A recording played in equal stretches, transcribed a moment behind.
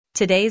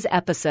Today's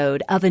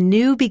episode of A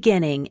New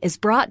Beginning is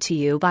brought to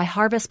you by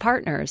Harvest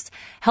Partners,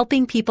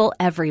 helping people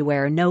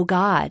everywhere know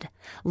God.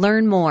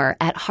 Learn more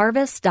at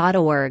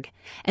harvest.org.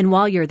 And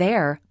while you're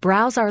there,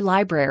 browse our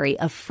library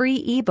of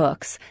free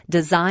ebooks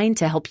designed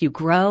to help you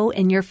grow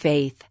in your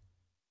faith.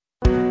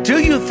 Do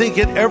you think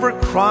it ever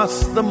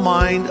crossed the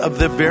mind of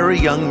the very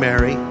young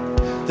Mary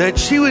that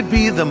she would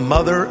be the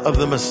mother of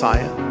the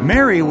Messiah?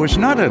 Mary was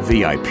not a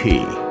VIP,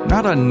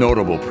 not a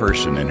notable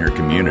person in her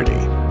community,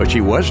 but she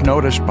was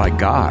noticed by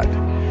God.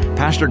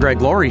 Pastor Greg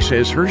Laurie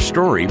says her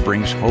story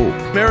brings hope.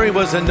 Mary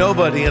was a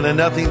nobody in a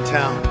nothing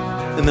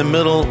town in the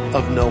middle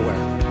of nowhere.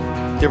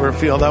 Do you ever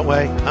feel that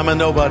way? I'm a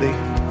nobody.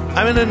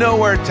 I'm in a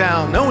nowhere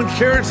town. No one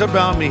cares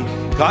about me.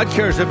 God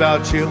cares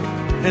about you.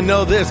 And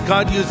know this,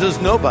 God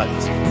uses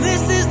nobodies.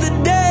 This is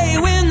the day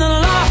when the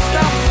lost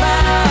are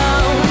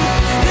found.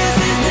 This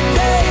is the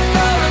day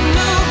for a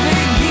new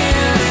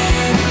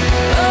beginning.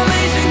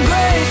 Amazing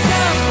grace,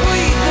 how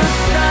sweet the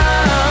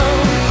sound.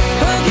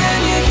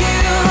 Again you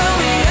hear all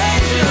the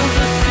angels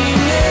are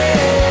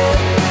singing.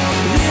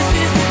 This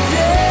is the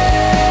day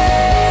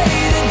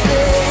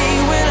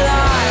when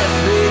life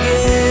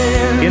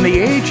begins. In the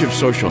age of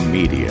social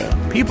media,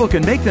 people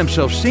can make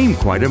themselves seem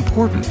quite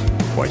important,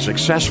 quite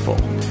successful.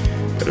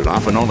 But it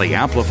often only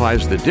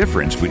amplifies the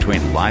difference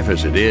between life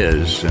as it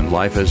is and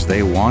life as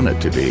they want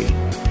it to be.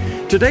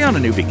 Today on A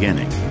New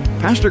Beginning,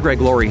 Pastor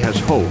Greg Laurie has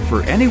hope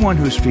for anyone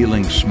who's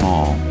feeling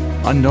small,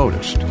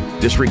 unnoticed,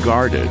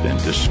 disregarded,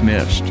 and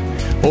dismissed.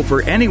 Hope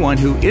for anyone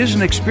who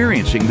isn't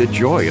experiencing the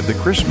joy of the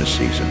Christmas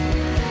season.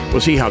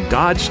 We'll see how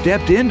God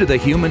stepped into the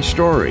human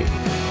story,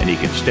 and He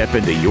can step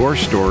into your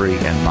story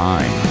and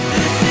mine.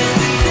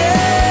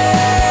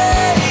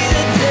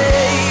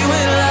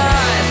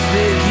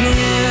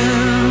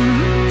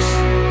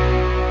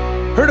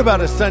 Heard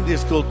about a Sunday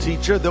school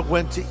teacher that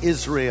went to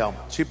Israel.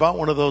 She bought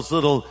one of those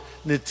little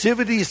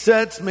nativity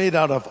sets made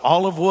out of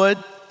olive wood.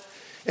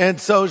 And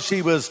so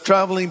she was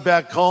traveling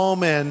back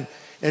home and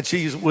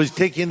she was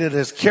taking it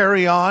as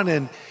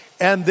carry-on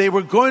and they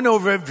were going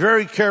over it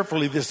very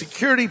carefully. The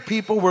security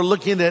people were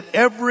looking at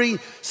every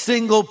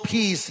single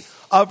piece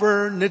of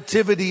her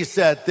nativity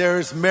set.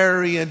 There's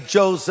Mary and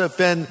Joseph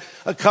and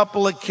a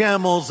couple of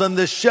camels and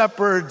the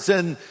shepherds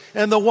and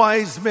the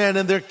wise men,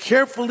 and they're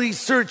carefully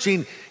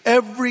searching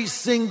every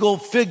single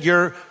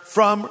figure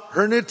from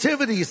her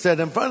nativity set.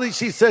 And finally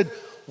she said,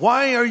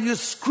 "Why are you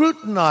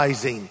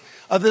scrutinizing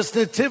this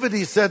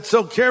nativity set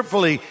so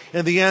carefully?"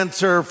 And the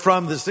answer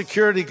from the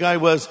security guy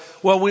was,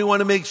 "Well, we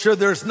want to make sure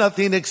there's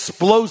nothing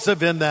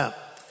explosive in them."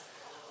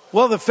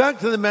 Well, the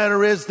fact of the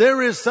matter is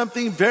there is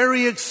something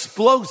very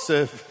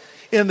explosive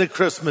in the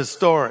Christmas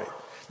story.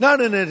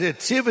 Not in a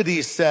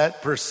nativity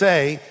set per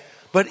se,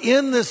 but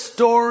in the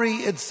story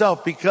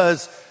itself,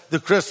 because the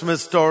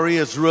Christmas story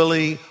is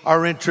really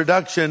our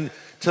introduction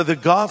to the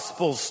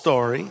gospel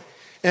story.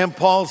 And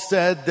Paul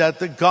said that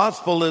the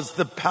gospel is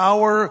the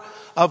power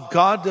of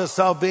God to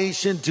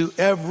salvation to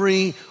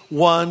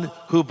everyone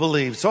who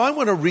believes. So I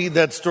want to read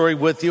that story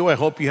with you. I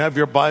hope you have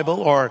your Bible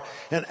or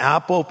an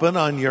app open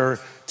on your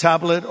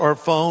tablet or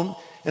phone.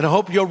 And I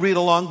hope you'll read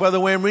along. By the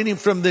way, I'm reading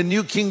from the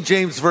New King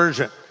James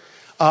Version.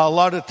 A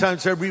lot of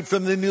times I read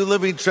from the New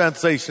Living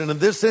Translation. In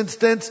this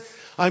instance,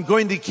 I'm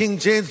going to King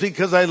James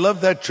because I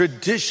love that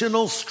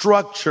traditional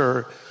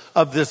structure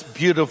of this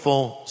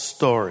beautiful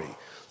story.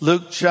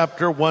 Luke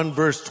chapter 1,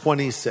 verse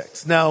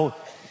 26. Now,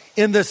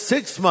 in the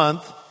 6th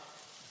month,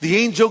 the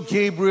angel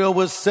Gabriel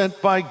was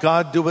sent by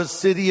God to a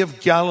city of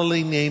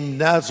Galilee named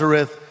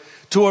Nazareth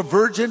to a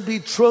virgin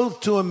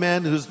betrothed to a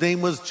man whose name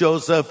was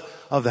Joseph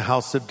of the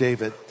house of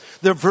David.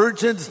 The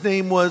virgin's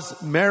name was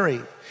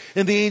Mary.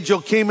 And the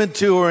angel came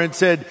into her and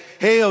said,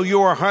 "Hail,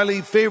 you are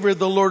highly favored,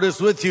 the Lord is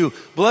with you.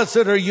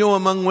 Blessed are you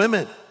among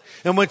women."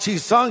 And when she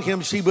saw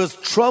him, she was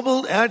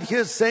troubled at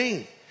his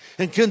saying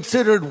and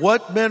considered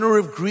what manner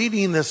of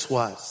greeting this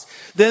was.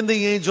 Then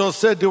the angel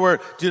said to her,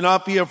 "Do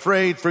not be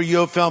afraid, for you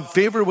have found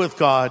favor with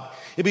God.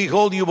 And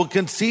behold, you will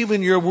conceive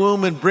in your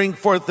womb and bring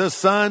forth a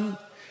son,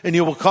 and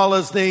you will call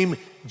his name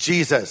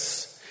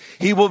Jesus.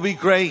 He will be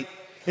great,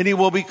 and he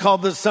will be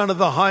called the Son of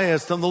the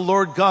Highest, and the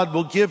Lord God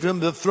will give him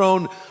the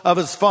throne of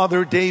his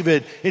father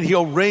David, and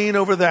he'll reign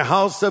over the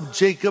house of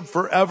Jacob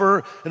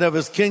forever, and of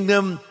his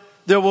kingdom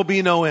there will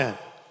be no end."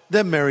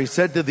 Then Mary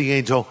said to the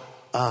angel,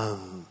 I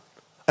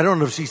don't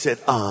know if she said,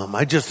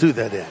 I just threw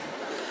that in.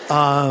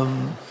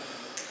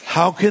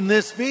 "How can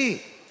this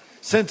be,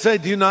 since I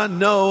do not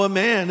know a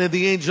man?" And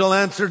the angel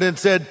answered and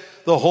said,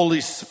 "The Holy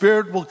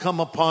Spirit will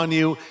come upon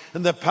you,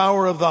 and the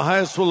power of the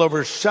highest will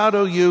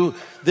overshadow you.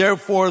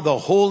 Therefore, the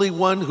Holy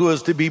One who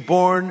is to be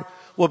born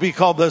will be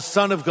called the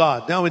Son of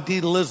God." Now,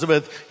 indeed,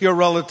 Elizabeth, your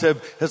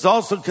relative, has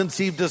also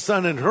conceived a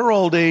son in her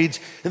old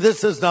age, and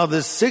this is now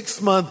the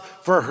 6th month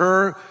for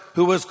her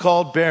who was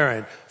called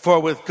barren. For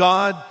with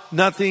God,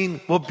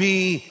 nothing will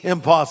be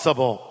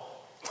impossible.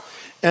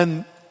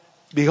 And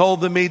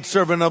behold, the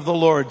maidservant of the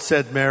Lord,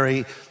 said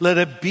Mary, "Let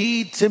it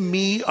be to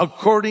me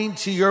according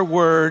to your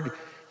word."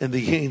 And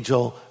the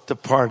angel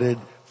departed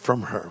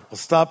from her. We'll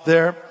stop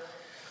there.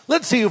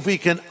 Let's see if we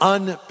can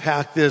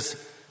unpack this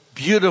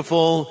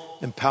beautiful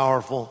and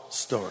powerful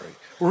story.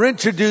 We're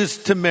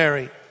introduced to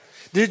Mary.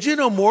 Did you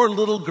know more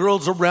little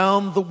girls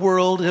around the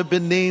world have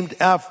been named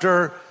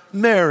after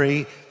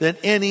Mary than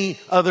any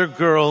other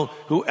girl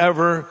who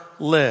ever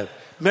lived?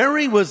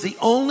 Mary was the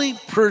only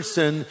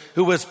person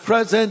who was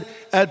present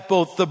at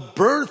both the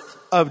birth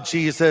of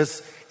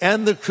Jesus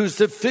and the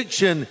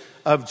crucifixion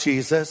of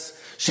Jesus.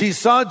 She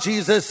saw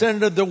Jesus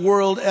enter the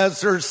world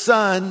as her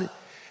son,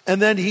 and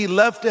then he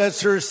left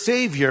as her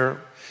savior.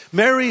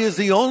 Mary is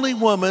the only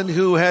woman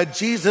who had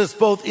Jesus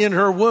both in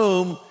her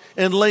womb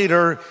and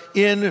later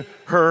in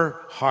her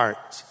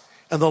heart.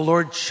 And the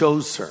Lord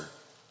chose her.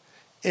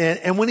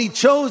 And when he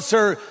chose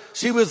her,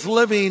 she was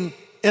living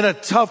in a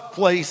tough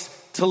place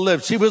to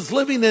live. She was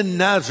living in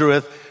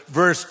Nazareth,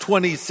 verse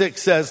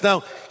 26 says.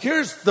 Now,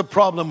 here's the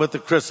problem with the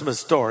Christmas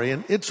story,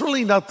 and it's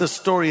really not the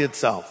story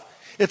itself.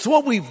 It's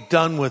what we've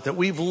done with it.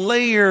 We've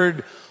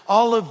layered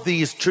all of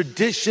these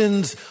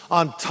traditions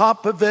on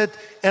top of it,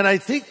 and I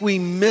think we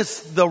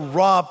miss the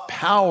raw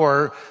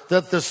power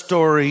that the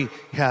story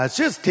has.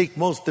 Just take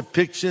most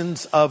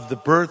depictions of the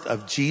birth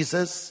of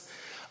Jesus.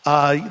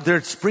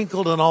 They're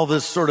sprinkled in all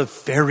this sort of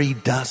fairy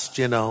dust,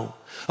 you know.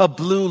 A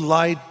blue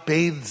light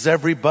bathes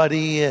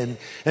everybody, and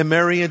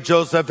Mary and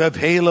Joseph have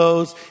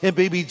halos, and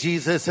baby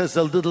Jesus has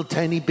a little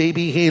tiny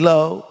baby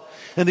halo.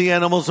 And the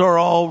animals are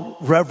all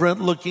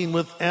reverent looking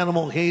with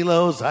animal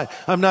halos.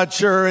 I'm not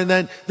sure. And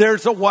then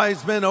there's a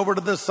wise man over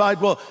to the side.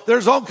 Well,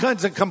 there's all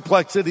kinds of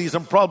complexities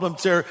and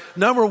problems here.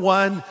 Number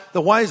one, the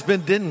wise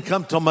men didn't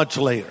come till much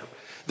later.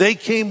 They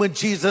came when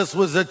Jesus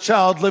was a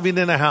child living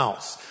in a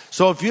house.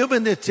 So if you have a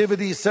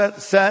nativity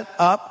set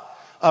up,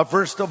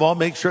 first of all,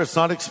 make sure it's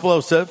not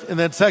explosive. And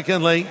then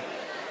secondly,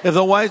 if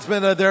the wise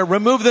men are there,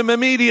 remove them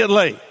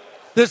immediately.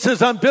 This is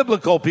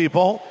unbiblical,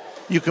 people.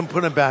 You can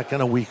put them back in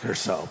a week or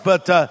so.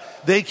 But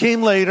they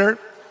came later.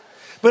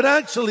 But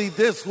actually,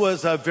 this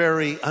was a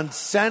very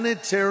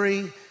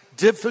unsanitary,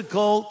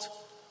 difficult,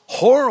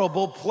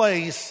 horrible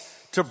place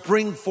to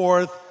bring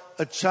forth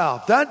a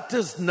child. That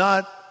does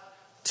not,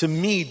 to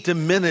me,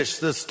 diminish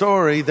the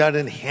story. That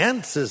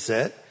enhances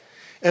it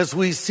as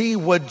we see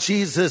what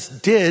Jesus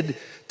did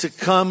to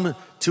come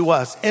to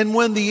us. And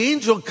when the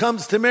angel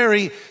comes to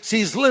Mary,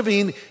 she's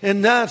living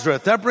in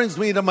Nazareth. That brings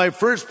me to my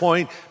first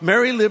point.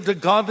 Mary lived a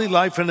godly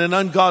life in an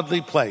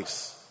ungodly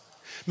place.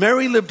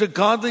 Mary lived a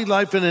godly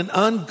life in an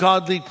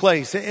ungodly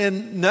place.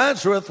 And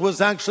Nazareth was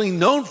actually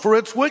known for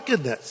its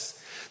wickedness.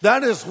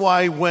 That is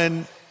why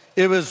when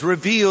it was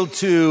revealed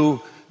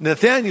to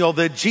Nathanael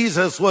that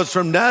Jesus was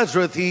from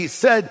Nazareth, he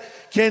said,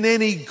 "Can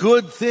any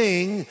good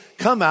thing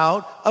come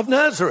out of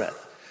Nazareth?"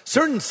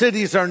 Certain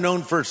cities are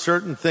known for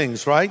certain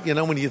things, right? You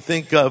know, when you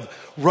think of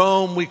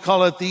Rome, we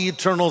call it the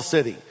eternal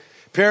city.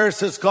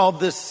 Paris is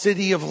called the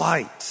city of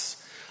lights.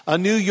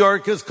 New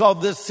York is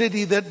called the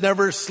city that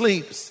never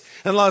sleeps.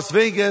 And Las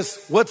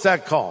Vegas, what's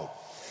that called?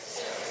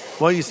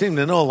 Well, you seem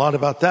to know a lot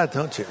about that,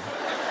 don't you?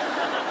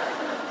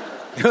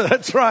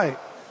 That's right.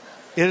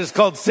 It is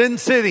called Sin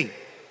City.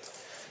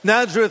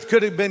 Nazareth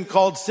could have been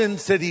called Sin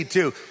City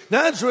too.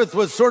 Nazareth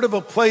was sort of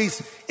a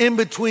place in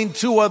between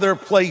two other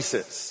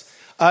places.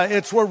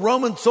 It's where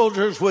Roman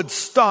soldiers would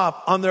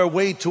stop on their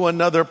way to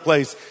another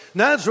place.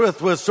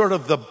 Nazareth was sort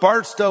of the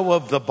Barstow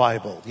of the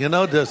Bible. You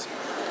know, does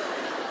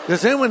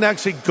anyone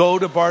actually go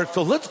to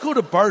Barstow? Let's go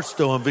to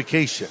Barstow on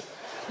vacation.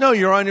 No,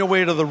 you're on your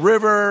way to the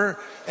river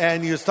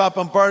and you stop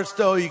on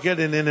Barstow, you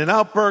get an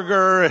In-N-Out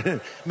burger,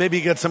 and maybe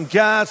you get some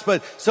gas.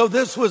 But so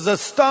this was a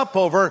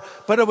stopover,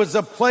 but it was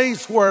a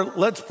place where,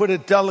 let's put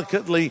it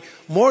delicately,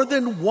 more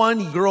than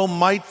one girl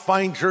might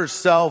find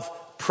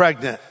herself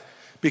pregnant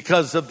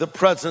because of the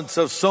presence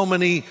of so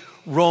many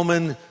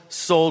Roman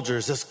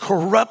soldiers, this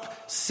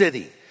corrupt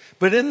city.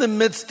 But in the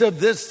midst of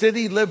this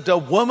city lived a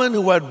woman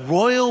who had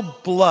royal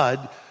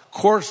blood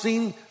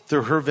coursing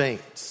through her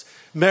veins.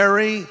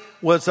 Mary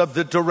was of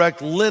the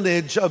direct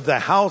lineage of the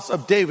house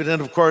of David.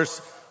 And of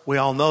course, we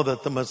all know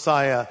that the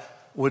Messiah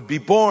would be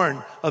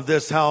born of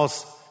this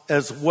house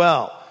as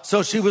well.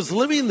 So she was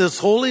living this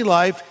holy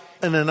life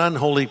in an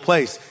unholy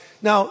place.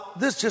 Now,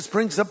 this just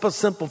brings up a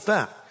simple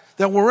fact.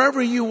 That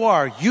wherever you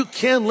are, you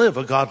can live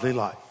a godly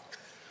life.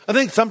 I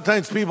think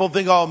sometimes people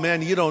think, oh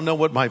man, you don't know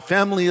what my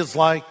family is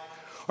like,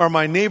 or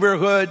my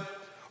neighborhood,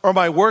 or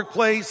my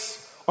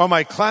workplace, or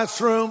my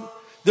classroom.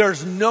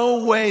 There's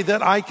no way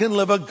that I can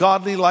live a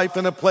godly life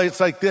in a place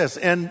like this.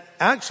 And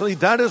actually,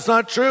 that is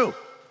not true.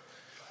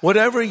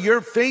 Whatever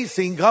you're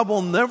facing, God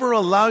will never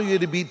allow you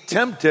to be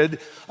tempted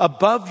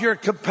above your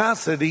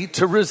capacity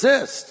to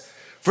resist.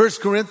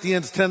 1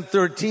 Corinthians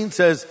 10:13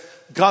 says,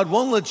 God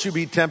won't let you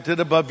be tempted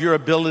above your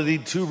ability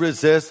to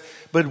resist,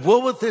 but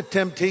will with the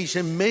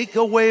temptation make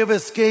a way of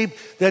escape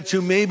that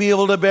you may be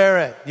able to bear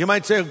it. You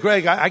might say, oh,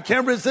 Greg, I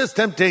can't resist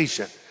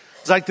temptation.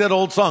 It's like that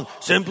old song,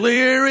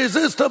 simply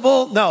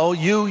irresistible. No,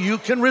 you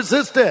can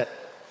resist it.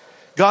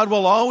 God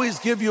will always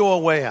give you a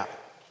way out.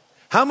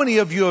 How many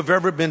of you have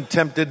ever been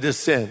tempted to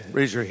sin?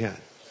 Raise your hand.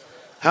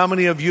 How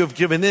many of you have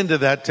given into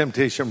that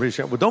temptation? Raise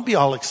your hand. Well, don't be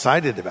all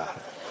excited about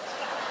it.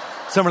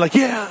 Some are like,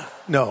 yeah,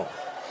 no.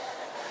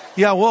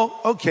 Yeah, well,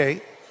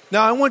 okay.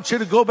 Now, I want you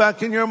to go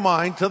back in your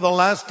mind to the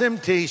last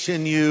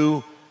temptation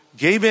you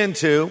gave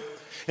into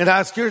and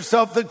ask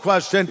yourself the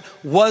question,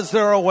 was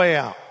there a way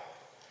out?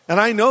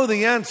 And I know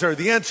the answer.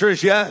 The answer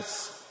is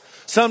yes.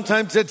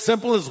 Sometimes it's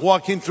simple as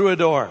walking through a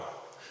door.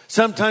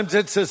 Sometimes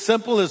it's as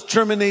simple as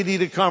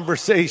terminating a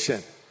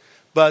conversation.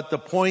 But the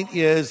point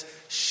is,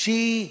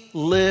 she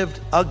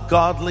lived a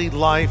godly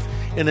life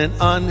in an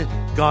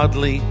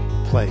ungodly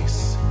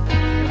place.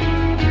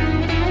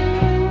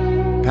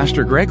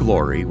 Pastor Greg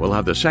Laurie will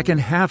have the second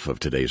half of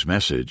today's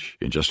message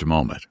in just a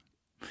moment.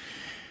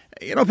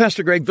 You know,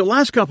 Pastor Greg, the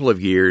last couple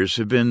of years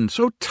have been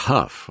so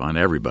tough on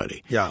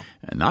everybody. Yeah.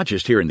 And not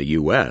just here in the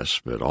U.S.,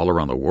 but all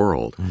around the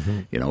world. Mm-hmm.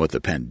 You know, with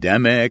the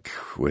pandemic,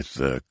 with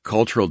the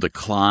cultural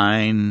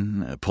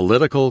decline,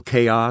 political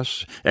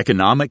chaos,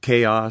 economic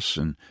chaos,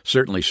 and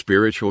certainly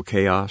spiritual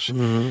chaos.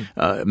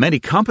 Mm-hmm. Many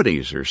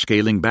companies are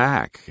scaling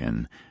back,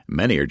 and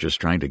many are just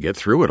trying to get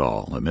through it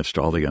all amidst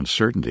all the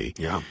uncertainty.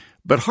 Yeah.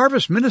 But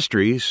Harvest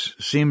Ministries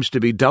seems to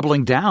be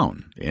doubling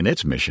down in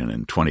its mission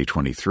in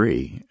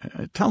 2023.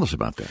 Tell us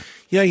about that.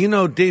 Yeah, you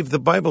know, Dave, the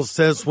Bible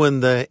says when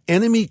the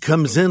enemy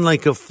comes in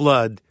like a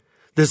flood,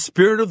 the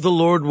Spirit of the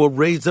Lord will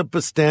raise up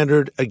a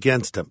standard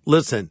against him.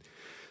 Listen,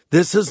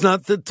 this is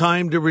not the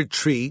time to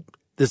retreat.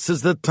 This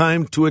is the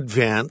time to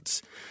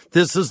advance.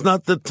 This is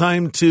not the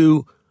time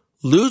to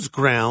lose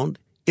ground.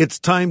 It's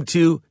time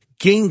to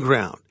gain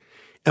ground.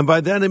 And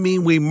by that I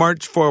mean we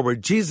march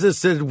forward. Jesus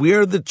said, we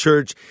are the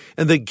church,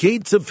 and the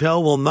gates of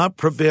hell will not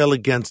prevail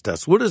against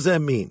us. What does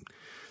that mean?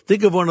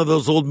 Think of one of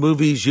those old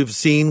movies you've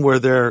seen where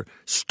they're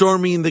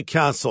storming the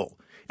castle,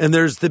 and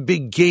there's the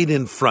big gate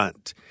in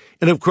front.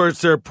 And of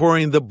course, they're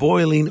pouring the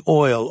boiling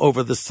oil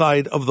over the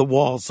side of the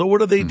wall. So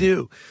what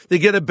do? They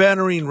get a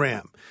battering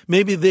ram.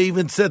 Maybe they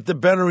even set the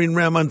battering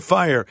ram on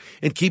fire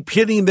and keep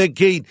hitting that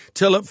gate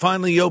till it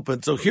finally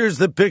opens. So here's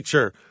the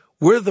picture.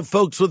 We're the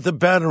folks with the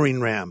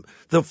battering ram.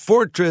 The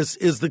fortress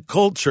is the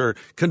culture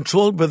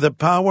controlled by the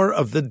power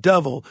of the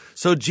devil.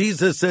 So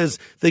Jesus says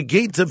the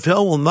gates of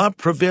hell will not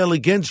prevail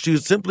against you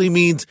simply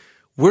means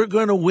we're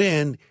going to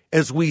win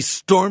as we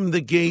storm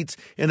the gates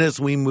and as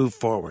we move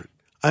forward.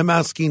 I'm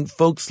asking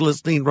folks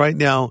listening right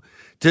now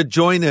to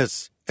join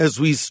us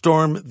as we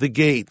storm the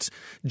gates.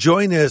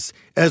 Join us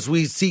as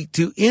we seek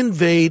to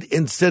invade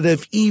instead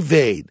of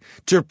evade,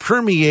 to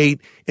permeate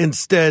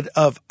instead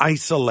of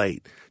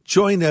isolate.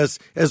 Join us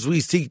as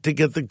we seek to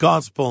get the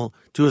gospel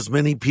to as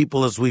many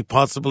people as we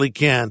possibly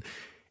can.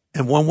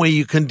 And one way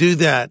you can do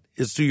that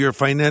is through your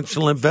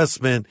financial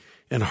investment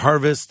in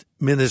Harvest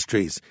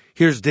Ministries.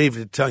 Here's David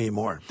to tell you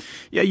more.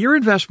 Yeah, your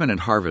investment in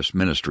Harvest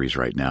Ministries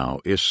right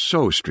now is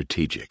so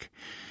strategic.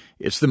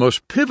 It's the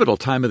most pivotal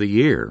time of the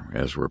year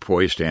as we're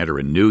poised to enter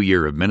a new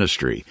year of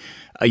ministry,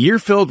 a year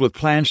filled with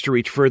plans to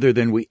reach further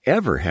than we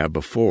ever have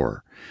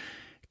before.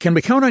 Can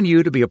we count on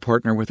you to be a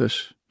partner with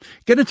us?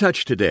 Get in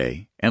touch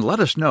today and let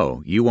us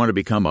know you want to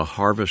become a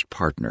Harvest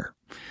partner.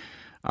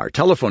 Our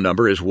telephone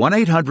number is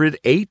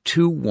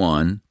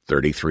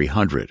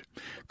 1-800-821-3300.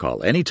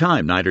 Call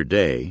anytime, night or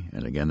day.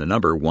 And again, the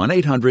number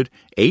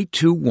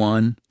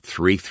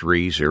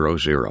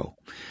 1-800-821-3300.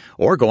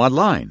 Or go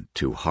online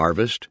to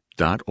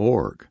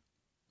harvest.org.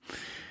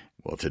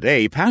 Well,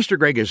 today, Pastor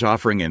Greg is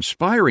offering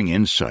inspiring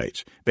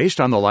insights based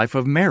on the life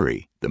of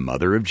Mary, the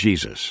mother of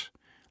Jesus.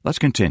 Let's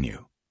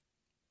continue.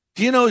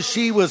 Do you know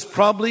she was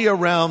probably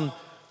around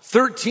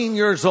 13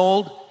 years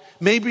old,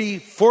 maybe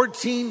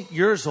 14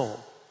 years old?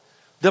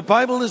 The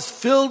Bible is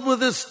filled with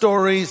the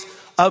stories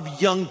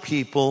of young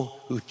people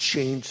who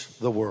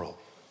changed the world.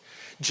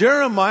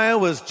 Jeremiah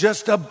was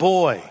just a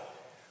boy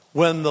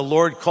when the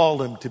Lord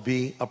called him to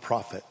be a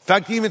prophet. In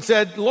fact, he even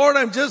said, Lord,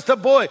 I'm just a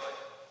boy.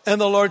 And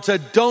the Lord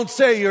said, don't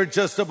say you're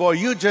just a boy.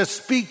 You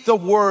just speak the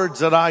words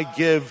that I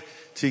give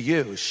to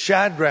you.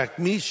 Shadrach,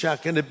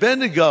 Meshach, and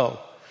Abednego,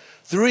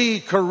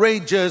 3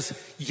 courageous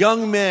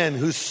young men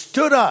who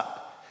stood up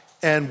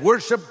and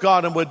worshiped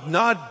God and would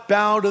not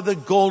bow to the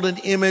golden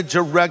image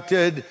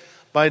erected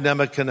by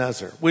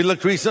Nebuchadnezzar. We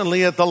looked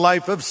recently at the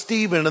life of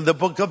Stephen in the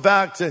book of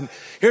Acts, and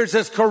here's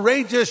this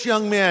courageous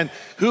young man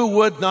who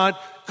would not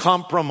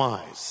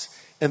compromise.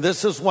 And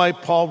this is why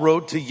Paul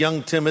wrote to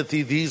young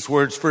Timothy these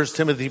words, 1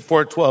 Timothy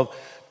 4:12.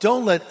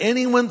 Don't let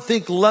anyone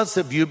think less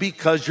of you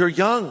because you're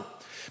young.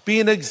 Be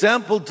an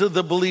example to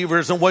the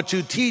believers in what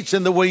you teach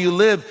and the way you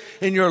live,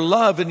 in your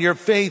love, in your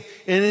faith,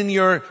 and in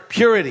your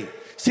purity.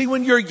 See,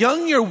 when you're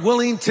young, you're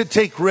willing to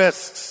take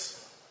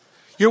risks.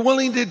 You're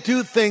willing to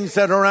do things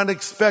that are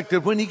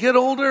unexpected. When you get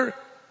older,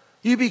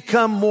 you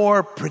become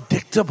more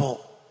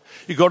predictable.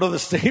 You go to the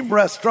same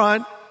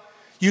restaurant.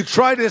 You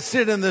try to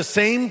sit in the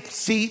same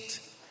seat.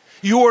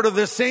 You order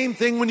the same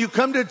thing. When you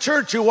come to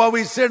church, you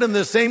always sit in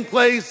the same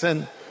place.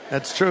 And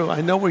that's true.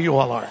 I know where you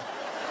all are.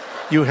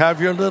 You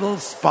have your little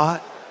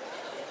spot.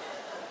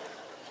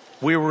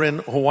 We were in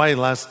Hawaii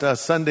last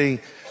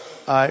Sunday.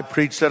 I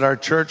preached at our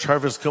church,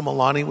 Harvest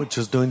Kumulani, which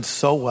is doing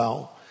so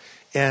well.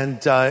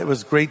 And it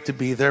was great to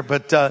be there.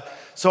 But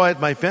so I had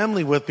my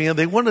family with me, and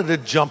they wanted to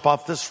jump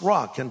off this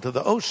rock into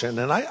the ocean.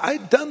 And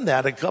I'd done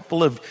that a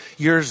couple of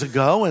years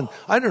ago. And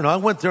I don't know, I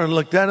went there and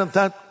looked at it and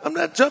thought, I'm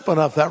not jumping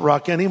off that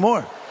rock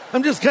anymore.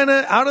 I'm just kind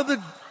of out of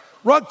the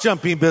rock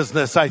jumping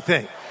business, I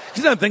think.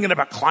 Because I'm thinking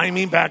about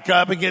climbing back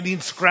up and getting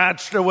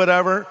scratched or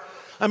whatever.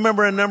 I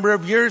remember a number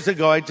of years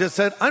ago, I just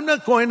said, I'm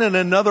not going on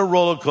another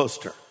roller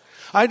coaster.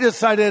 I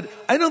decided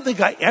I don't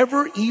think I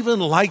ever even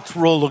liked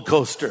roller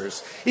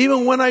coasters,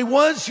 even when I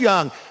was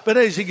young. But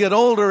as you get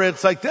older,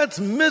 it's like, that's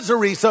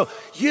misery. So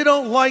you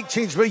don't like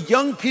change, but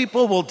young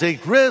people will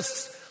take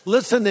risks.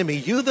 Listen to me,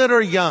 you that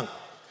are young,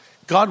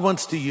 God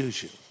wants to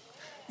use you.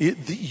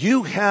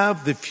 You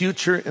have the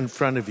future in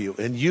front of you,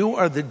 and you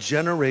are the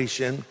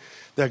generation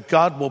that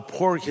God will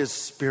pour his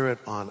Spirit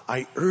on.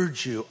 I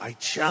urge you, I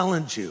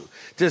challenge you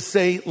to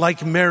say,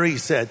 like Mary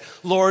said,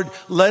 Lord,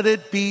 let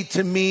it be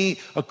to me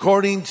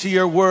according to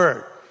your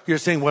word. You're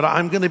saying, what,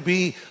 I'm going to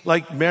be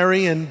like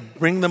Mary and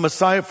bring the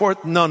Messiah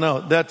forth?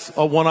 No, that's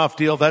a one-off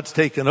deal. That's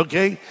taken,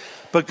 okay?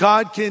 But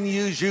God can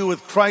use you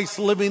with Christ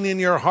living in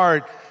your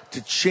heart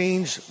to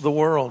change the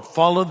world.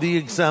 Follow the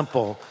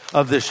example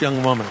of this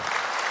young woman.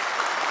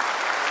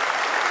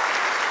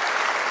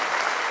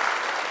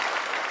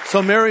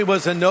 So Mary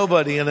was a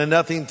nobody in a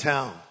nothing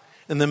town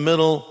in the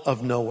middle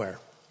of nowhere.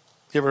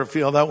 You ever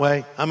feel that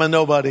way? I'm a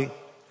nobody.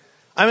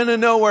 I'm in a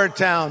nowhere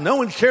town. No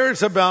one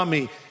cares about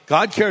me.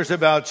 God cares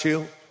about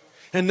you.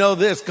 And know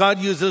this, God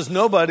uses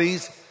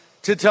nobodies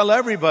to tell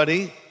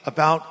everybody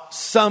about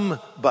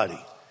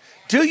somebody.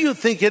 Do you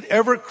think it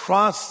ever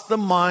crossed the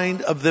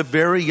mind of the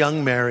very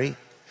young Mary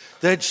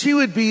that she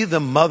would be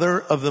the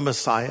mother of the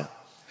Messiah?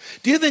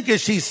 Do you think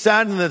as she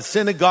sat in the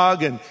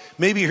synagogue and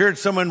maybe heard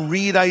someone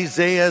read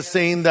Isaiah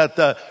saying that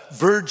the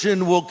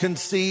virgin will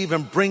conceive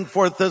and bring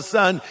forth the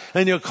son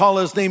and you'll call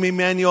his name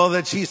Emmanuel,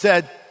 that she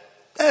said,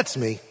 that's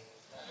me.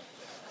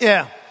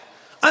 Yeah,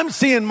 I'm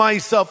seeing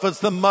myself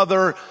as the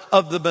mother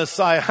of the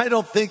Messiah. I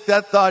don't think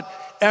that thought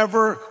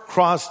ever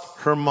crossed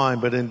her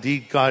mind, but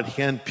indeed God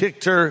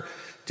handpicked her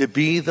to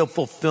be the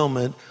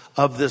fulfillment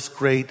of this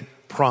great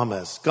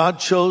promise. God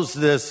chose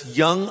this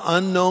young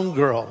unknown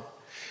girl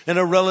in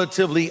a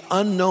relatively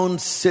unknown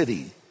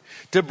city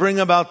to bring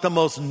about the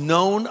most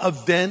known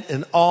event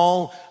in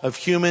all of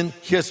human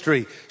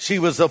history. She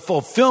was a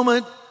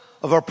fulfillment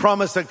of a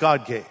promise that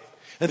God gave.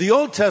 And the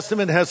Old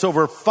Testament has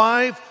over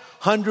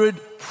 500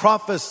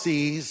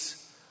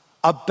 prophecies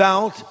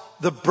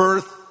about the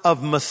birth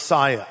of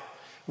Messiah.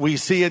 We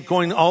see it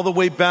going all the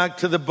way back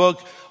to the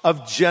book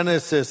of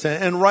Genesis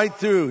and right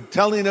through,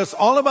 telling us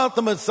all about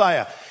the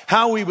Messiah,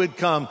 how he would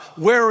come,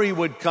 where he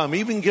would come,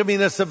 even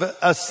giving us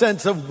a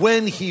sense of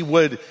when he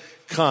would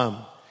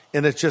come.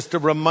 And it's just a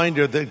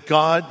reminder that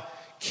God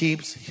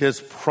keeps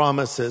his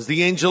promises.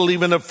 The angel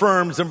even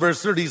affirms in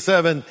verse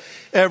 37,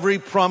 every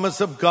promise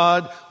of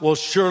God will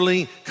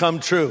surely come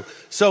true.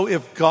 So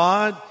if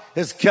God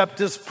has kept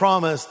his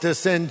promise to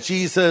send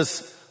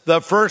Jesus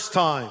the first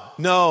time,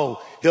 no,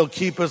 he'll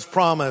keep his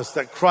promise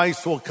that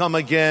Christ will come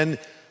again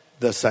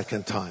the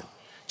second time.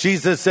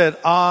 Jesus said,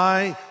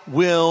 I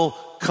will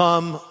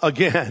come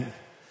again.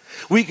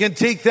 We can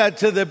take that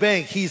to the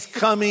bank. He's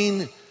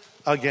coming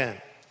again.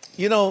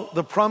 You know,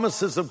 the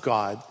promises of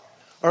God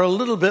are a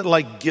little bit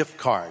like gift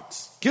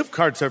cards. Gift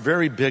cards are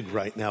very big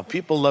right now.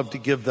 People love to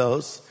give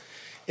those.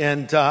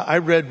 And I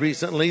read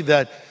recently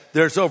that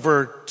there's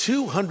over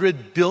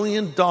 $200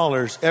 billion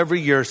every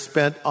year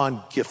spent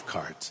on gift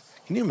cards.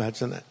 Can you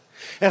imagine that?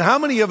 And how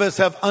many of us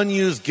have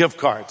unused gift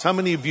cards? How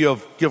many of you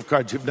have gift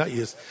cards you've not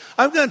used?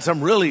 I've got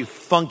some really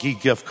funky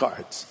gift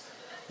cards.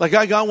 Like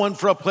I got one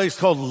for a place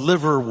called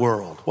Liver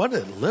World. What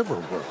is Liver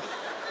World?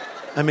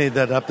 I made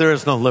that up. There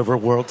is no Liver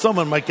World.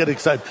 Someone might get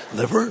excited.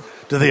 Liver?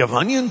 Do they have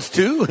onions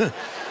too?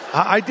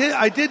 I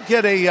did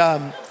get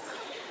a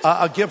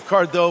gift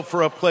card though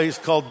for a place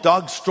called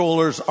Dog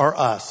Strollers Are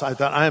Us. I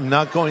thought I am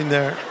not going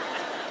there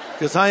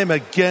because I am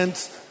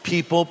against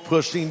people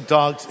pushing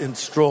dogs in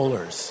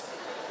strollers.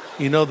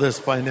 You know this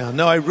by now.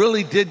 No, I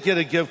really did get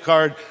a gift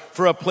card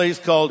for a place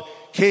called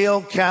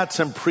Kale, Cats,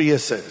 and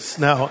Priuses.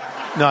 No,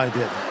 I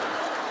didn't.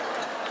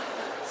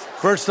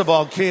 First of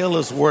all, kale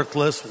is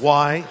worthless.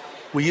 Why?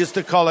 We used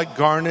to call it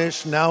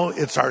garnish. Now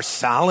it's our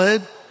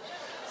salad.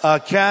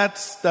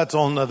 Cats, that's a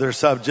whole nother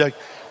subject.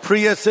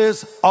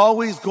 Priuses,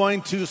 always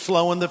going too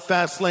slow in the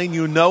fast lane.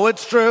 You know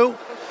it's true.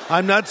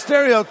 I'm not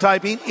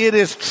stereotyping. It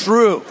is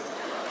true.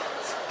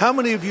 How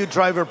many of you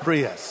drive a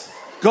Prius?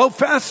 Go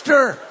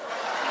faster.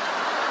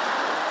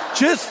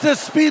 Just the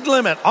speed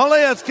limit. All I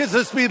ask is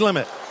the speed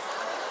limit.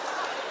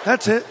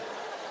 That's it.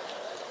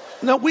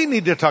 No, we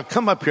need to talk.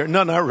 Come up here.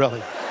 No, not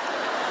really.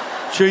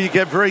 Sure, you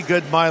get very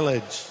good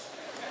mileage.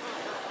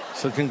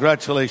 So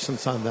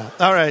congratulations on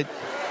that. All right.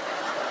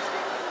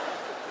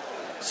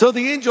 So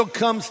the angel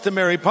comes to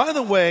Mary. By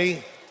the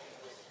way,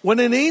 when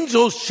an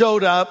angel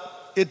showed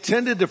up, it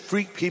tended to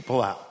freak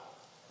people out.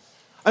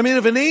 I mean,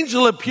 if an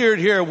angel appeared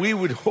here, we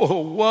would,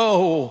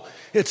 whoa,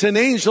 it's an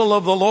angel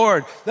of the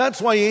Lord.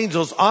 That's why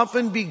angels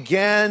often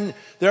began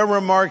their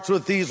remarks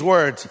with these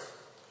words,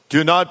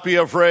 do not be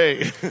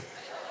afraid.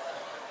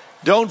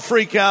 Don't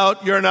freak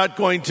out. You're not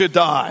going to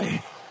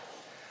die.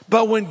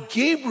 But when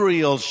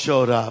Gabriel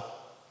showed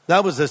up,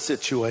 that was a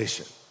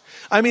situation.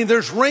 I mean,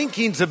 there's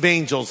rankings of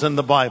angels in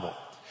the Bible.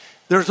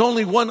 There's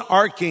only one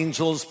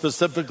archangel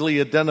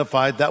specifically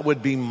identified. That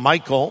would be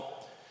Michael.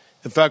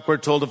 In fact, we're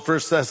told in 1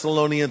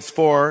 Thessalonians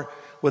 4,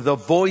 with the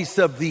voice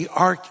of the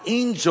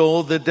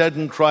archangel, the dead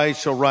in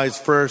Christ shall rise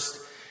first,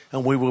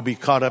 and we will be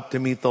caught up to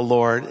meet the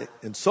Lord,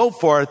 and so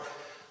forth.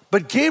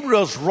 But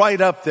Gabriel's right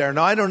up there.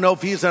 Now, I don't know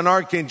if he's an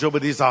archangel,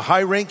 but he's a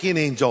high-ranking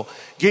angel.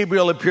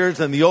 Gabriel appears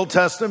in the Old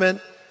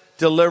Testament,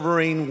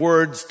 delivering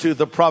words to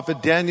the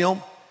prophet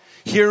Daniel.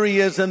 Here he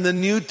is in the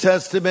New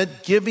Testament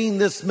giving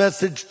this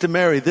message to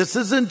Mary. This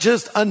isn't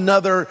just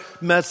another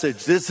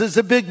message. This is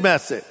a big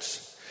message.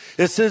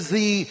 This is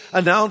the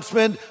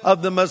announcement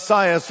of the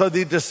Messiah. So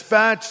they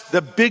dispatch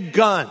the big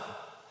gun.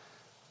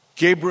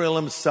 Gabriel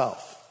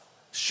himself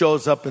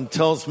shows up and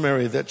tells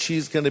Mary that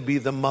she's going to be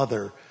the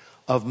mother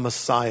of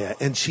Messiah.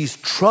 And she's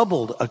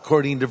troubled,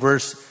 according to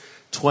verse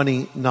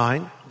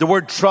 29. The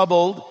word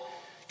troubled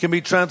can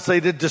be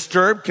translated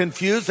disturbed,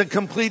 confused, a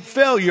complete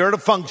failure to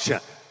function.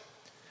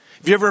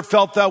 Have you ever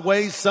felt that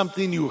way?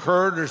 Something you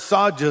heard or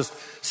saw just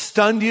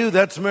stunned you?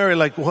 That's Mary,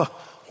 like,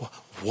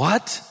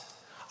 what?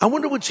 I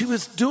wonder what she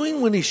was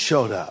doing when he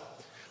showed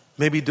up.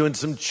 Maybe doing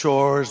some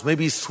chores,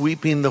 maybe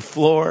sweeping the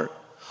floor.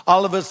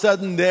 All of a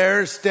sudden,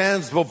 there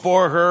stands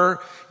before her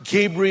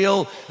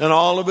Gabriel in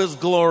all of his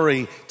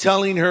glory,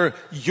 telling her,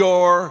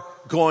 you're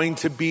going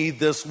to be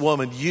this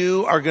woman.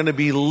 You are going to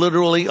be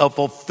literally a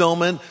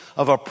fulfillment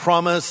of a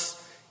promise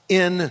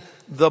in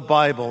the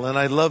Bible. And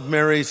I love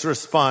Mary's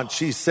response.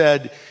 She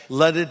said,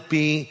 let it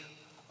be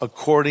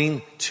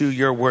according to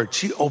your word.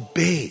 She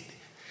obeyed.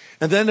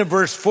 And then in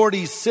verse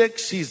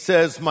 46, she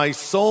says, my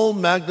soul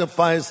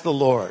magnifies the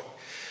Lord.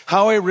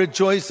 How I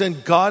rejoice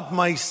in God,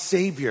 my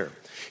Savior.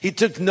 He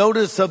took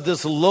notice of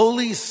this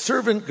lowly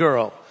servant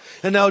girl.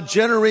 And now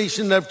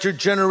generation after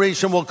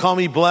generation will call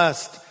me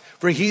blessed.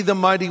 For he, the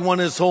mighty one,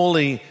 is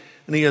holy,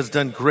 and he has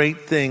done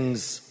great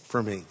things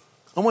for me.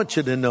 I want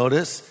you to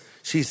notice,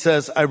 she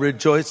says, I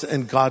rejoice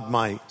in God,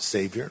 my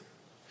Savior.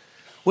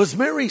 Was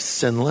Mary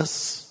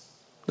sinless?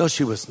 No,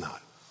 she was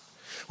not.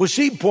 Was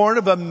she born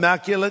of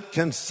immaculate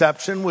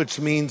conception, which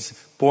means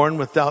born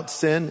without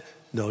sin?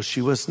 No,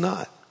 she was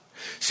not.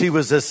 She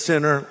was a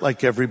sinner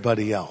like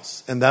everybody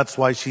else. And that's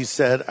why she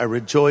said, I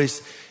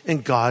rejoice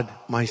in God,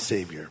 my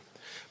Savior.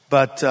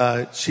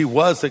 But she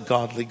was a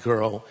godly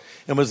girl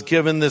and was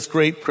given this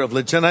great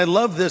privilege. And I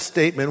love this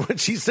statement when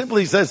she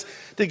simply says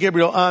to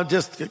Gabriel,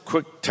 just a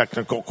quick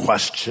technical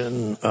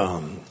question.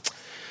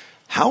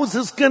 How is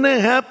this going to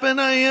happen?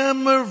 I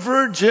am a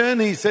virgin.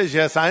 He says,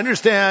 yes, I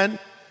understand.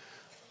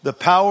 The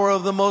power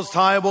of the Most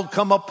High will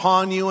come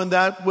upon you, and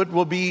that what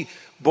will be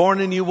born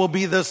in you will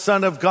be the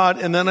Son of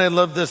God. And then I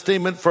love this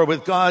statement, for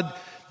with God,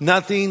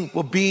 nothing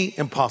will be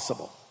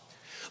impossible.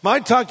 Am I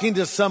talking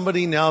to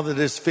somebody now that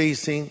is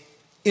facing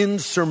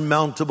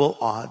insurmountable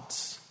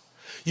odds?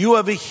 You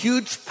have a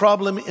huge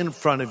problem in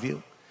front of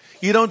you.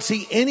 You don't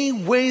see any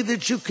way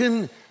that you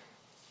can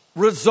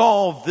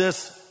resolve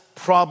this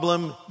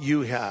problem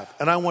you have.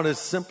 And I want to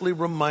simply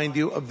remind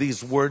you of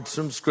these words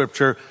from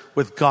Scripture.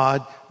 With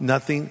God,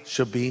 nothing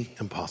shall be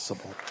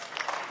impossible.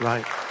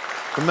 Right?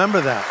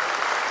 Remember that.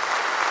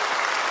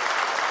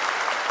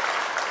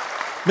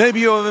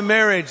 Maybe you have a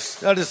marriage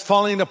that is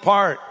falling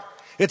apart.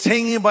 It's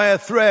hanging by a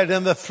thread,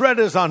 and the thread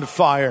is on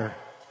fire.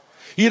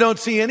 You don't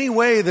see any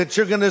way that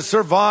you're going to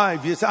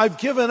survive. You say, I've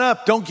given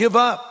up. Don't give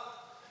up.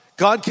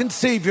 God can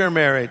save your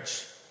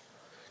marriage.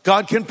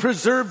 God can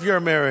preserve your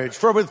marriage.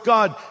 For with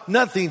God,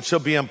 nothing shall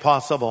be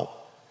impossible.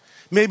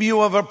 Maybe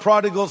you have a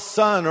prodigal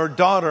son or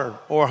daughter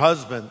or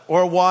husband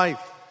or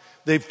wife.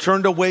 They've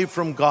turned away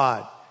from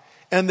God,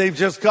 and they've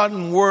just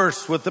gotten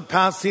worse with the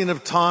passing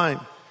of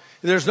time.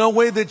 There's no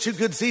way that you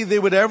could see they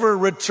would ever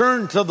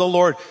return to the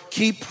Lord.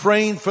 Keep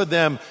praying for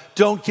them.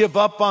 Don't give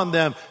up on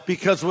them,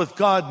 because with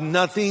God,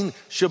 nothing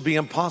shall be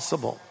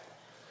impossible.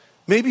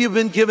 Maybe you've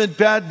been given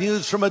bad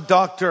news from a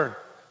doctor.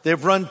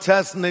 They've run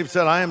tests and they've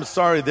said, I am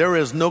sorry, there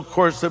is no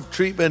course of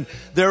treatment.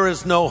 There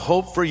is no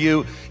hope for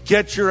you.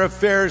 Get your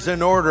affairs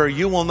in order.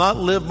 You will not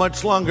live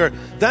much longer.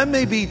 That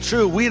may be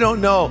true. We don't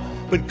know.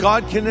 But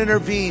God can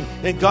intervene,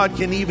 and God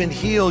can even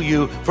heal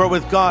you. For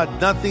with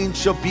God, nothing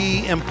shall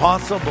be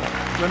impossible.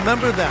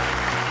 Remember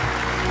that.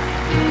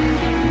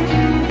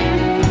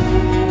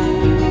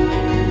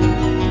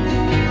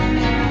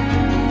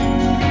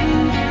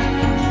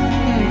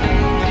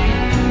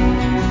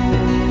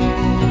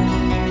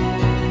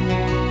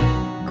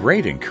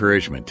 Great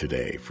encouragement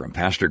today from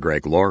Pastor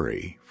Greg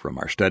Laurie from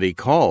our study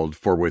called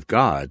For With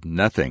God,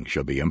 Nothing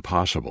Shall Be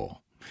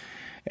Impossible.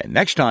 And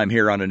next time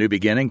here on A New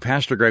Beginning,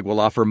 Pastor Greg will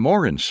offer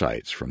more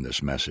insights from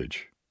this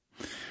message.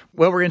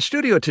 Well, we're in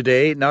studio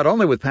today not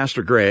only with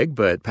Pastor Greg,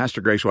 but Pastor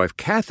Greg's wife,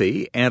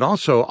 Kathy, and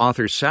also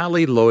author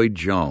Sally Lloyd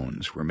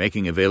Jones. We're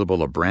making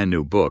available a brand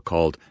new book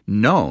called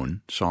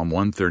Known, Psalm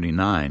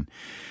 139.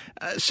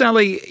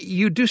 Sally,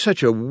 you do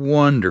such a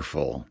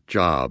wonderful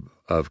job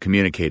of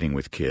communicating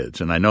with kids,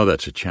 and I know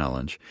that's a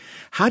challenge.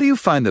 How do you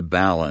find the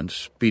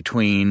balance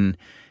between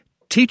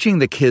teaching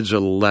the kids a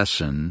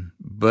lesson,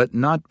 but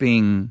not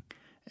being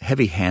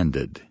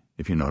heavy-handed,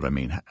 if you know what I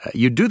mean.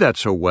 You do that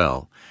so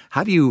well.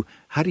 How do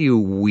you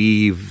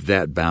weave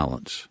that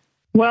balance?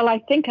 Well, I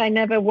think I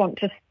never want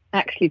to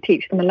actually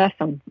teach them a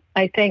lesson.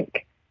 I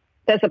think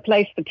there's a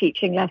place for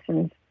teaching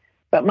lessons,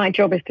 but my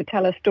job is to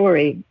tell a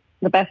story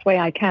the best way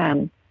I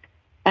can.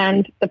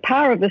 And the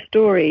power of the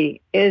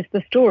story is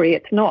the story.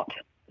 It's not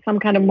some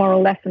kind of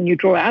moral lesson you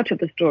draw out of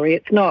the story.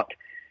 It's not,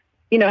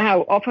 you know,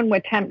 how often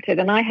we're tempted,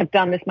 and I have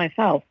done this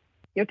myself.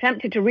 You're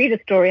tempted to read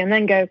a story and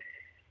then go,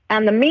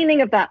 and the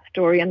meaning of that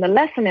story and the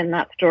lesson in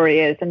that story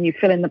is, and you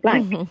fill in the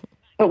blank. Mm-hmm.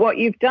 But what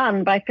you've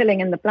done by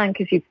filling in the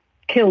blank is you've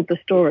killed the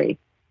story.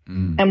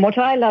 Mm. And what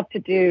I love to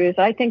do is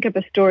I think of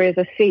a story as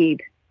a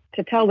seed,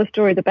 to tell the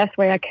story the best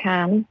way I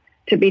can,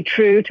 to be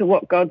true to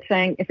what God's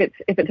saying. If it's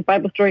a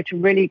Bible story, to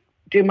really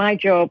do my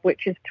job,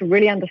 which is to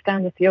really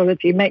understand the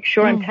theology, make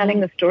sure I'm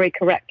telling the story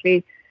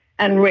correctly,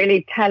 and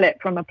really tell it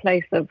from a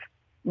place of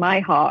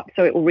my heart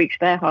so it will reach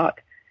their heart.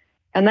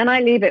 And then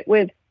I leave it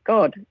with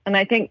God. And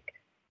I think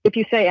if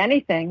you say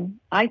anything,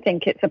 I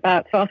think it's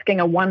about asking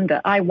a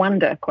I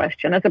wonder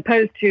question, as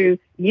opposed to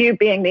you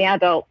being the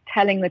adult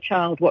telling the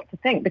child what to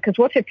think. Because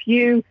what if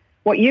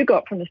what you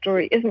got from the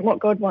story isn't what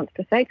God wants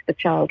to say to the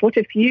child? What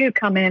if you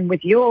come in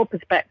with your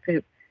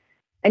perspective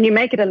and you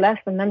make it a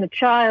lesson, then the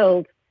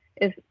child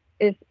is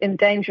in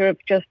danger of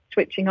just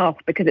switching off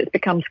because it's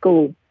become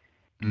school.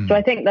 Mm. So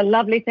I think the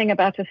lovely thing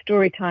about a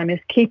story time is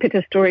keep it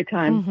a story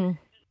time. Mm-hmm.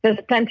 There's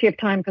plenty of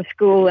time for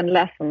school and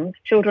lessons.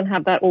 Children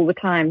have that all the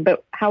time.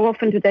 But how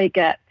often do they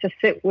get to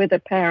sit with a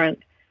parent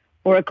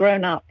or a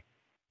grown-up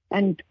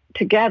and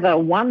together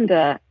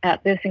wonder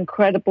at this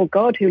incredible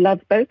God who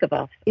loves both of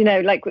us? You know,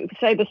 like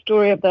say the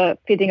story of the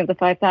feeding of the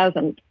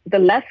 5,000. The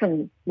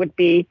lesson would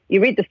be, you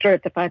read the story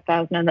of the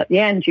 5,000 and at the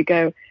end you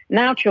go,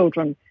 now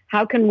children,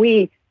 how can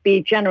we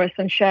be generous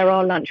and share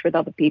our lunch with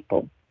other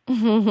people?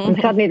 And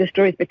suddenly the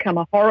story's become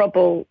a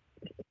horrible,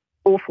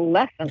 awful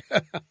lesson.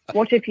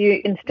 What if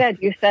you said,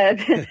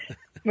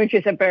 which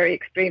is a very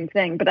extreme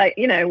thing, but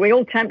we're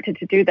all tempted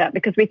to do that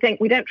because we think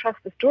we don't trust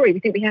the story. We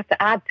think we have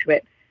to add to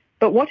it.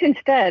 But what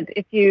instead,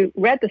 if you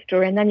read the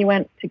story and then you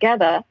went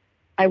together,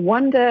 I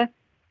wonder,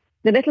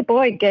 the little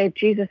boy gave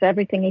Jesus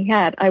everything he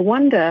had. I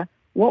wonder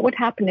what would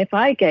happen if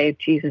I gave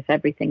Jesus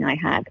everything I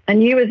had.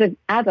 And you as an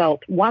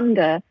adult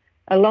wonder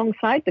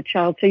alongside the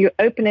child. So you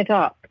open it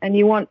up and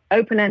you want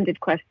open-ended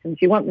questions.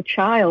 You want the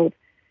child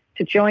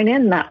to join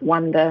in that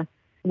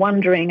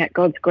wondering at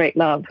God's great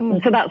love. Mm-hmm.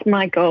 And so that's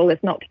my goal, is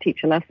not to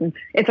teach a lesson.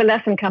 If a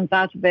lesson comes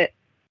out of it,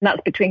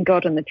 that's between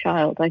God and the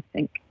child, I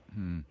think.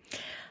 Mm.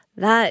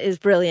 That is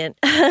brilliant.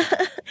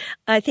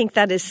 I think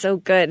that is so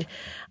good.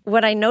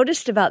 What I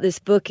noticed about this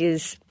book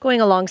is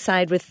going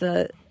alongside with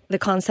the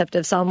concept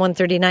of Psalm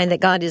 139, that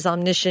God is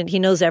omniscient. He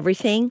knows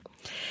everything.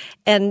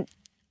 And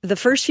the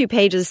first few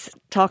pages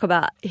talk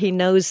about He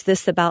knows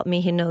this about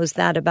me, He knows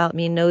that about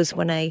me, He knows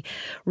when I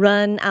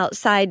run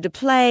outside to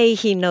play,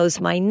 He knows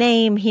my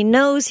name, He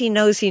knows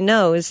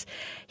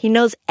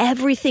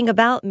everything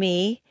about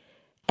me.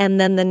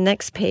 And then the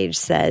next page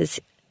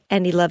says,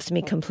 and He loves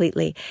me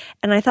completely.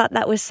 And I thought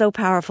that was so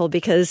powerful,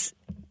 because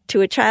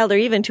to a child or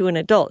even to an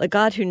adult, a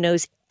God who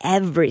knows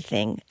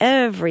everything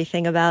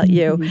about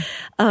you,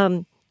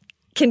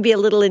 can be a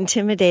little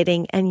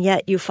intimidating, and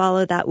yet you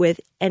follow that with,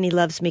 and He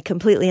loves me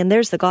completely. And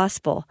there's the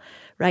gospel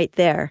right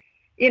there.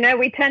 You know,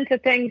 we tend to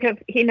think of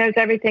He knows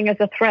everything as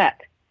a threat.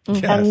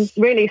 Yes. And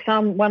really,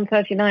 Psalm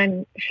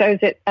 139 shows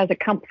it as a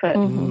comfort.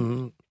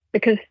 Mm-hmm.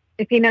 Because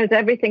if He knows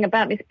everything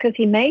about me, it's because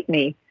He made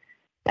me.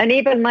 And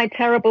even my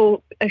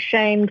terrible,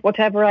 ashamed,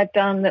 whatever I've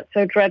done that's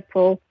so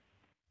dreadful,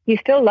 He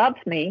still loves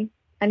me,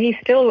 and He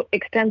still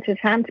extends His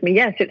hand to me.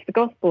 Yes, it's the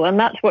gospel. And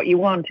that's what you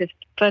want, is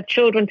for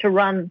children to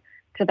run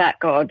to that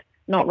God,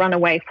 not run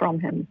away from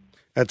Him.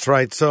 That's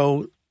right.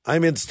 So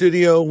I'm in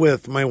studio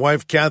with my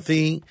wife,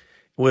 Kathy,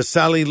 with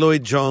Sally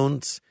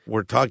Lloyd-Jones.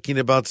 We're talking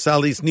about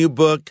Sally's new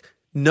book,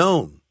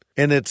 Known.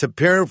 And it's a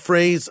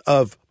paraphrase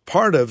of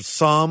part of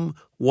Psalm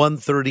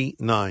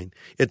 139.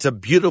 It's a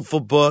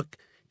beautiful book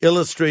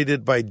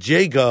illustrated by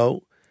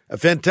Jago, a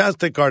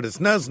fantastic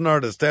artist. Now, as an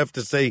artist, I have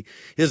to say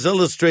his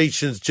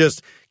illustrations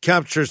just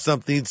capture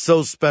something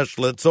so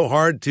special. It's so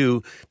hard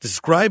to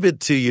describe it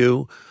to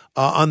you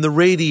on the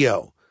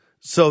radio.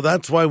 So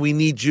that's why we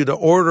need you to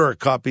order a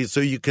copy so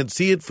you can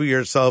see it for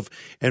yourself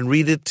and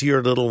read it to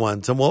your little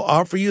ones. And we'll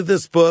offer you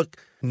this book,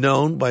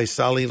 Known, by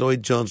Sally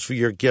Lloyd-Jones, for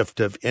your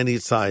gift of any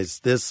size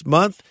this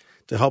month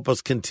to help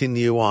us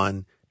continue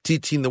on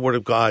teaching the Word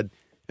of God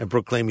and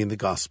proclaiming the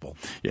gospel.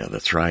 Yeah,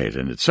 that's right.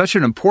 And it's such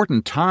an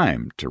important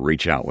time to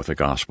reach out with the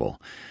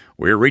gospel.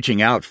 We're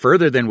reaching out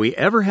further than we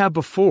ever have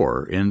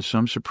before in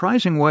some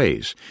surprising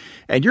ways.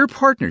 And your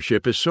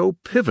partnership is so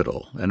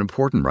pivotal and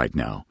important right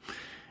now.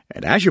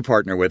 And as you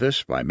partner with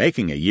us by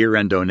making a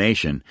year-end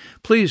donation,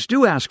 please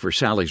do ask for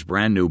Sally's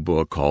brand new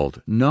book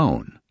called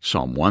Known,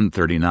 Psalm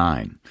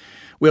 139.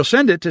 We'll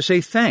send it to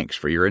say thanks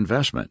for your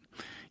investment.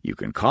 You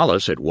can call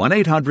us at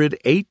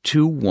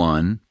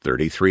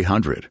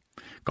 1-800-821-3300.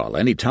 Call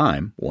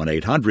anytime,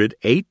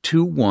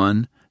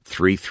 1-800-821-3300.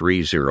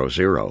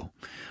 888-848-3300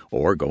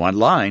 or go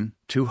online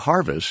to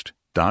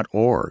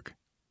harvest.org.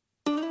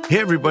 Hey,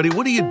 everybody,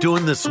 what are you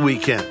doing this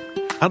weekend?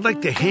 I'd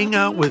like to hang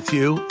out with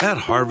you at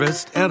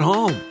Harvest at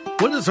Home.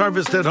 What is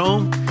Harvest at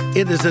Home?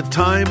 It is a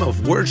time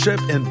of worship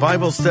and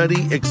Bible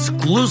study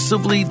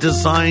exclusively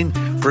designed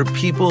for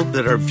people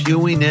that are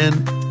viewing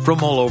in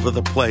from all over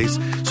the place,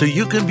 so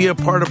you can be a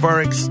part of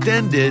our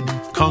extended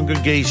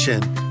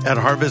congregation at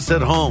Harvest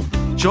at Home.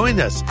 Join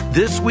us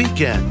this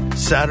weekend,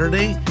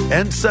 Saturday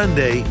and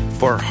Sunday,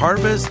 for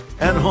Harvest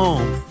at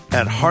Home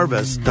at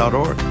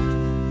harvest.org.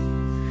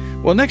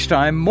 Well, next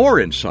time, more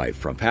insight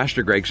from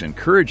Pastor Greg's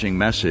encouraging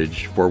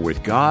message, for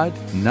with God,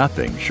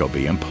 nothing shall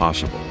be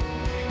impossible.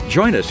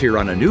 Join us here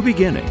on A New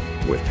Beginning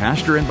with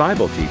pastor and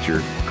Bible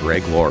teacher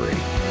Greg Laurie. This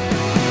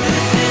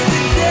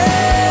is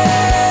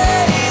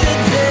the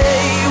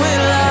day when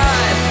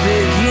life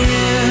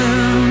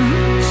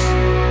begins.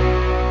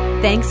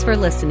 Thanks for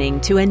listening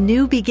to A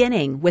New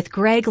Beginning with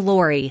Greg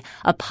Laurie,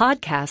 a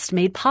podcast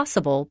made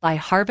possible by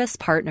Harvest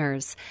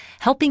Partners,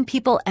 helping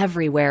people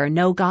everywhere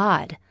know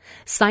God.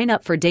 Sign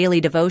up for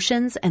daily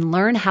devotions and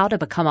learn how to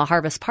become a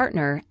Harvest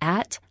Partner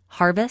at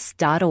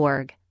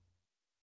harvest.org.